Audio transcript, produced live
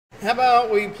How about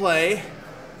we play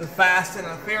the Fast and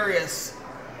the Furious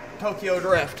Tokyo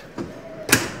Drift?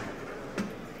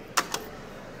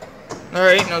 There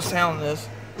ain't no sound in this.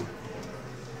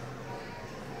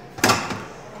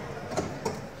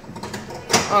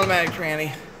 Automatic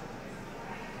tranny.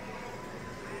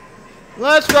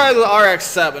 Let's try the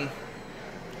RX-7.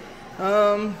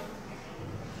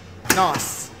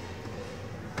 Nice.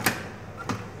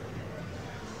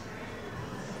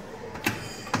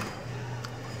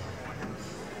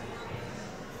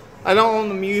 I don't own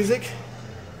the music.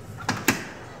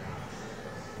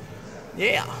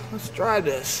 Yeah, let's try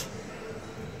this.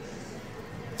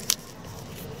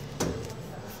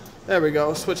 There we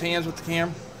go. Switch hands with the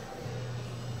camera.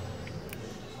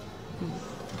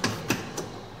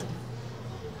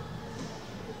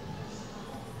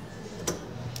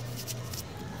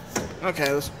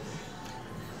 Okay, let's.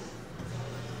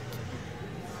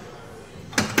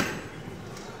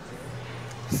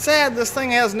 Sad this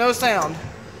thing has no sound.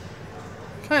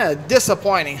 Kind of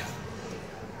disappointing.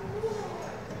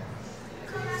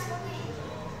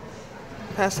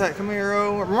 Past that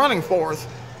Camaro. I'm running fourth.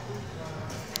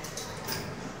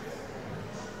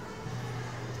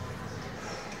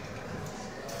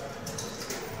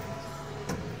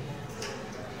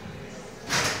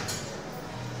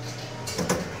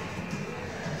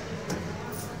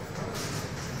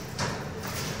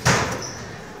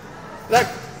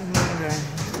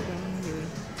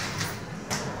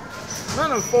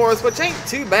 Running fourth, which ain't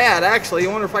too bad actually.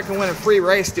 I wonder if I can win a free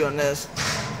race doing this.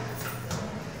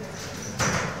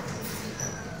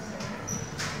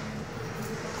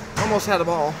 Almost had the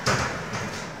ball.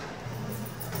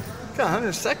 Got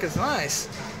 100 seconds, nice.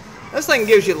 This thing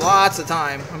gives you lots of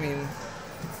time. I mean,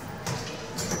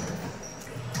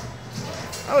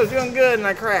 I was doing good and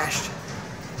I crashed.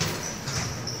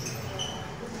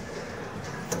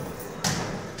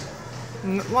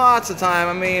 Lots of time,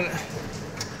 I mean.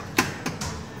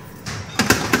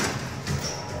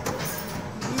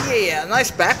 Yeah, nice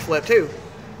backflip too.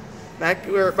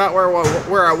 About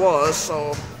where I was,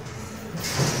 so.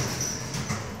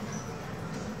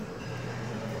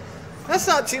 That's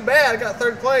not too bad. I got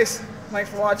third place. Thanks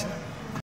for watching.